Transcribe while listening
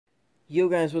Yo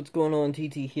guys, what's going on?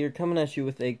 TT here, coming at you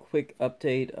with a quick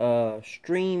update.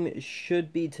 Stream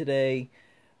should be today.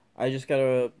 I just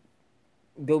gotta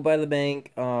go by the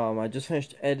bank. I just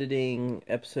finished editing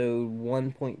episode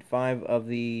 1.5 of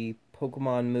the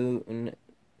Pokemon Moon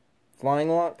Flying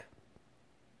Lock.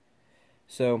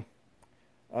 So,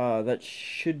 that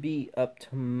should be up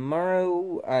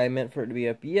tomorrow. I meant for it to be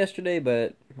up yesterday,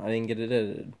 but I didn't get it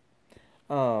edited.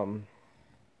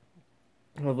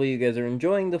 Hopefully you guys are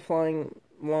enjoying the Flying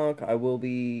Lock. I will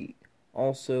be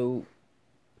also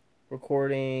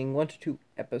recording 1 to 2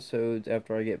 episodes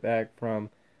after I get back from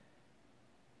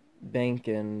bank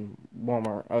and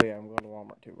Walmart. Oh yeah, I'm going to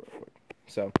Walmart too real quick.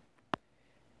 So,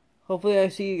 hopefully I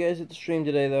see you guys at the stream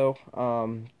today though.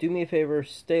 Do me a favor,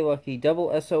 stay lucky.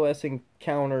 Double SOS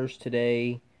encounters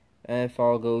today, if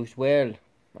all goes well.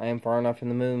 I am far enough in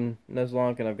the moon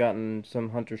Nuzlocke and I've gotten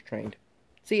some hunters trained.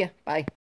 See ya, bye.